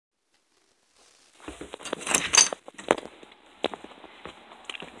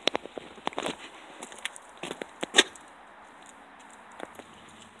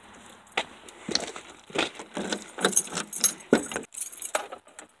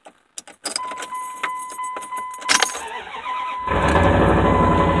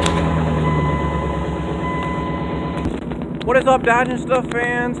What is up, Dodge and Stuff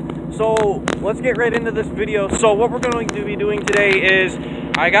fans? So let's get right into this video. So what we're going to be doing today is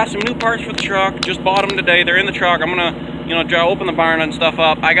I got some new parts for the truck. Just bought them today. They're in the truck. I'm gonna, open the barn and stuff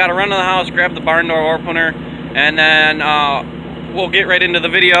up. I gotta run to the house, grab the barn door opener, and then we'll get right into the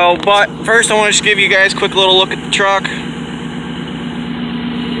video. But first, I want to just give you guys a quick little look at the truck.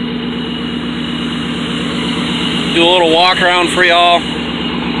 Do a little walk around for y'all.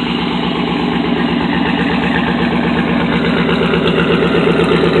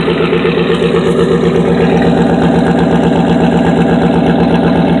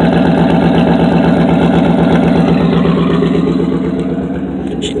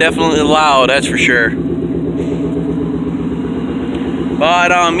 She's definitely loud, that's for sure.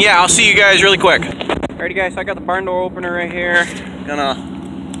 But yeah, I'll see you guys really quick. Alrighty guys, so I got the barn door opener right here.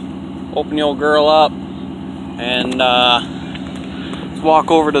 Gonna open the old girl up and let's walk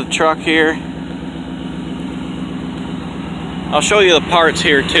over to the truck here. I'll show you the parts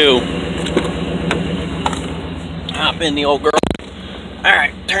here too. Hop in the old girl.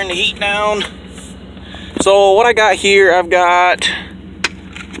 Alright, turn the heat down. So what I got here, I've got,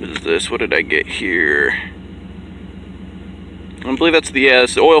 what is this? What did I get here? I believe that's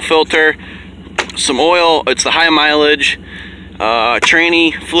it's the oil filter, some oil, it's the high mileage,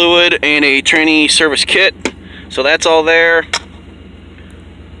 tranny fluid, and a tranny service kit. So that's all there.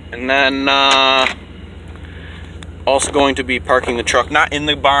 And then also going to be parking the truck, not in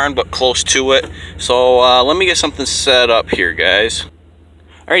the barn, but close to it. So let me get something set up here, guys.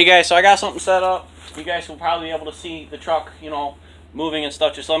 Alrighty guys, so I got something set up. You guys will probably be able to see the truck, moving and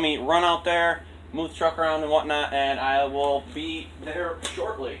stuff. Just let me run out there, move the truck around and whatnot, and I will be there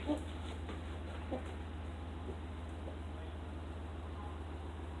shortly.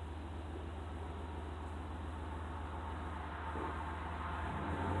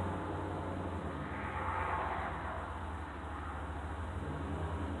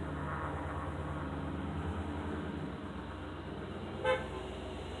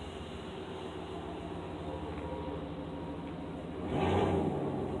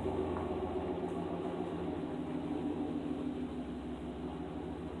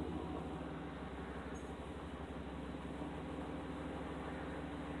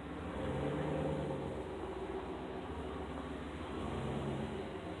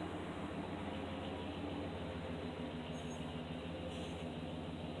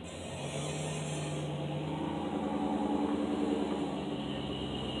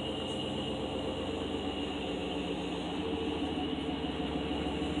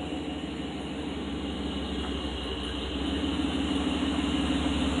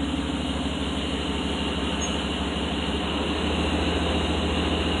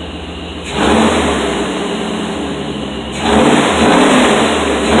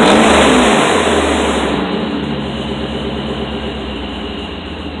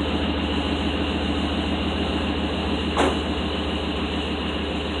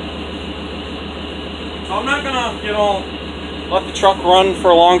 So I'm not gonna, let the truck run for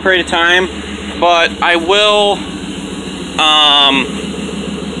a long period of time, but I will,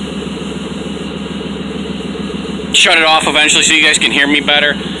 shut it off eventually so you guys can hear me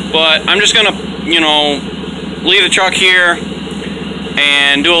better. But I'm just gonna, leave the truck here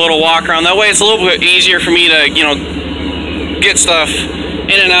and do a little walk around. That way it's a little bit easier for me to, get stuff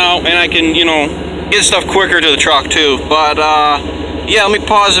in and out, and I can, get stuff quicker to the truck too. But, yeah, let me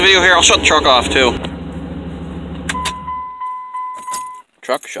pause the video here. I'll shut the truck off too.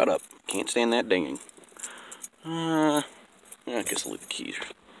 Truck, shut up. Can't stand that dinging. I guess I'll leave the keys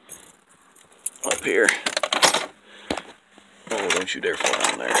up here. Oh, don't you dare fall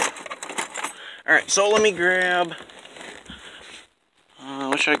down there. Alright, so let me grab...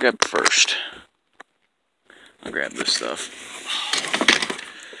 what should I grab first? I'll grab this stuff.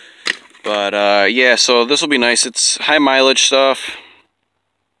 But, yeah, so this will be nice. It's high mileage stuff.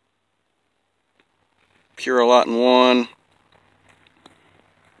 Pure a lot in one.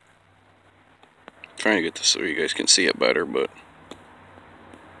 Trying to get this so you guys can see it better, but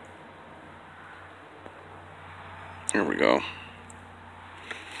here we go.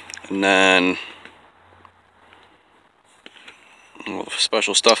 And then a little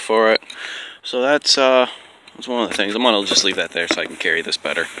special stuff for it. So that's one of the things. I'm gonna just leave that there so I can carry this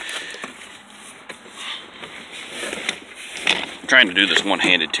better. I'm trying to do this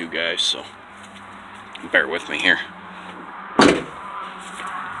one-handed too, guys, so bear with me here.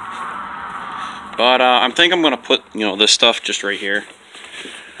 But I think I'm gonna put, this stuff just right here,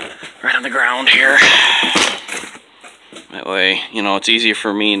 right on the ground here. That way, it's easier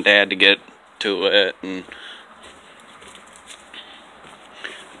for me and Dad to get to it, and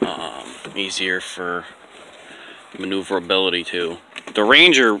easier for maneuverability too. The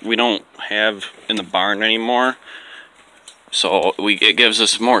Ranger we don't have in the barn anymore, so it gives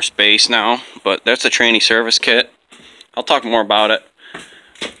us more space now. But that's a tranny service kit. I'll talk more about it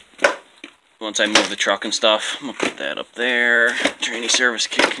once I move the truck and stuff. I'm gonna put that up there. Tranny service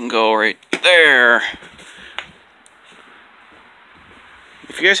kit can go right there.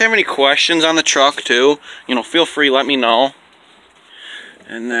 If you guys have any questions on the truck too, you know, feel free, let me know.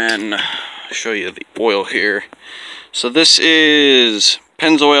 And then I'll show you the oil here. So this is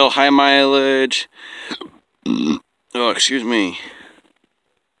Pennzoil high mileage. Oh, excuse me.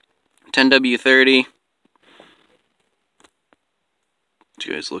 10W30. Let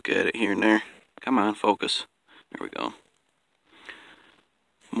you guys look at it here and there. Come on, focus. There we go.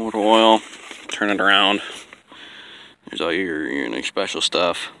 Motor oil. Turn it around. There's all your nice special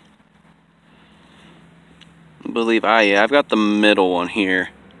stuff. I believe, yeah, I've got the middle one here.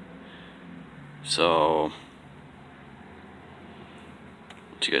 So,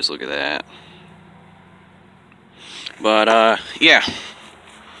 let you guys look at that. But, yeah.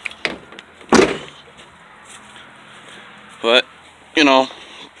 But, you know,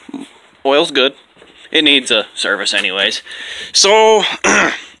 oil's good. It needs a service anyways. So,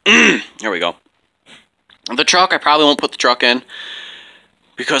 here we go. The truck, I probably won't put the truck in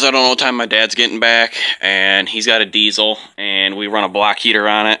because I don't know what time my dad's getting back, and he's got a diesel, and we run a block heater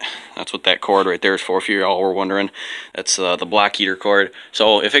on it. That's what that cord right there is for, if you all were wondering. That's the block heater cord.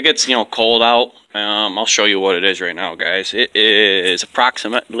 So if it gets, you know, cold out, I'll show you what it is right now, guys. It is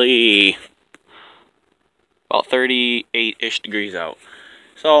approximately about 38-ish degrees out.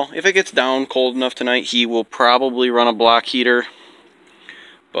 So if it gets down cold enough tonight, he will probably run a block heater,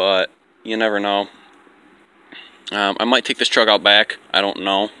 but you never know. I might take this truck out back. I don't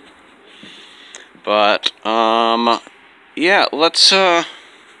know. But, yeah, let's, I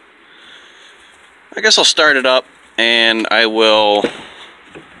guess I'll start it up, and I will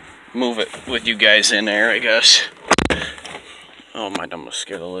move it with you guys in there, I guess. Oh, my, I'm gonna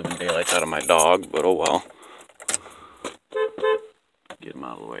scare the living daylights out of my dog, but oh well. Get him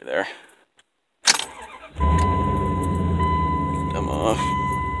out of the way there. Come off.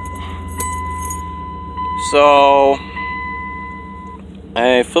 So,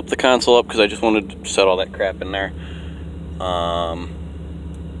 I flipped the console up because I just wanted to set all that crap in there.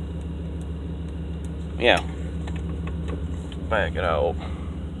 Yeah. Back it out.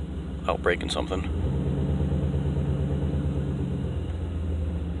 Out breaking something.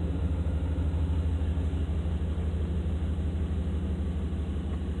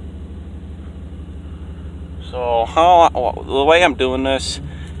 So, the way I'm doing this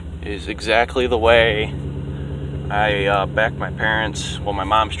is exactly the way I back my parents, well, my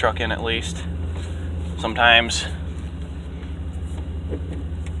mom's truck in at least, sometimes.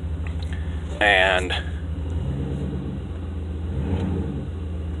 And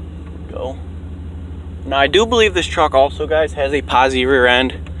go. Now, I do believe this truck also, guys, has a posi rear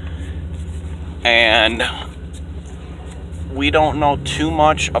end, and we don't know too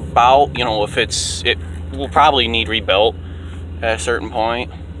much about, you know, if it will probably need rebuilt at a certain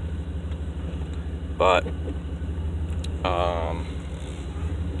point, but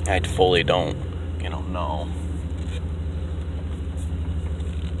I fully don't, you know.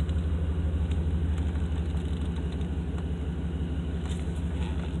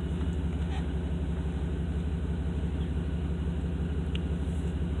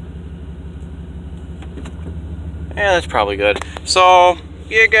 Yeah, that's probably good. So,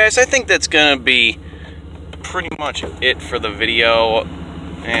 yeah, guys, I think that's gonna be pretty much it for the video,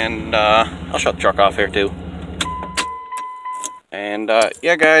 and I'll shut the truck off here too. And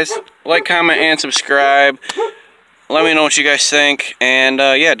yeah, guys, like, comment, and subscribe. Let me know what you guys think. And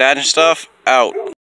yeah, Dad and Stuff out.